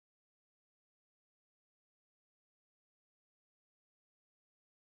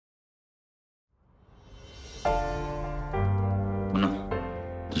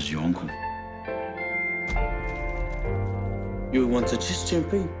You want a chess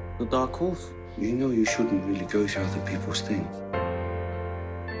champion? The dark horse? You know you shouldn't really go to other people's things.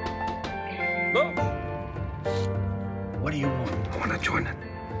 No. What do you want? I want to join it.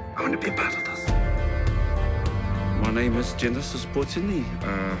 I want to be a part of this. My name is Genesis Portini,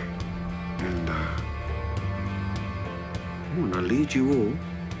 and I want to lead you all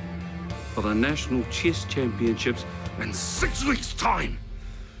for the National Chess Championships in 6 weeks' time.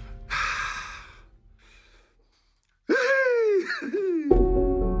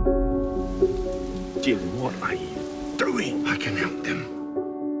 Jim, what are you doing? I can help them.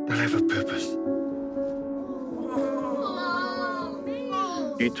 They'll have a purpose.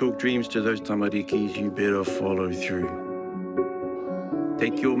 You talk dreams to those tamarikis, you better follow through.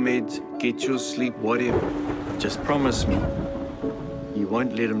 Take your meds, get your sleep, whatever. Just promise me you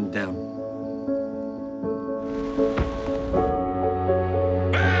won't let them down.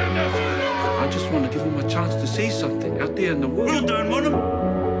 I just want to give them a chance to see something out there in the world. You don't want them?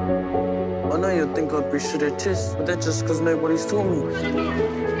 I know you think I'd be shit at chess, but that's just because nobody's taught me.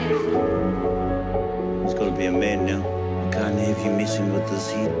 He's got to be a man now. I can't have you messing with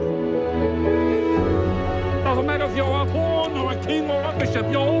his head. Doesn't matter if you're a pawn or a king or a bishop,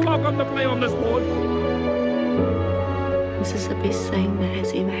 you're all welcome to play on this board. This is the best thing that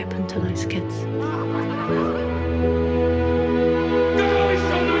has ever happened to those kids.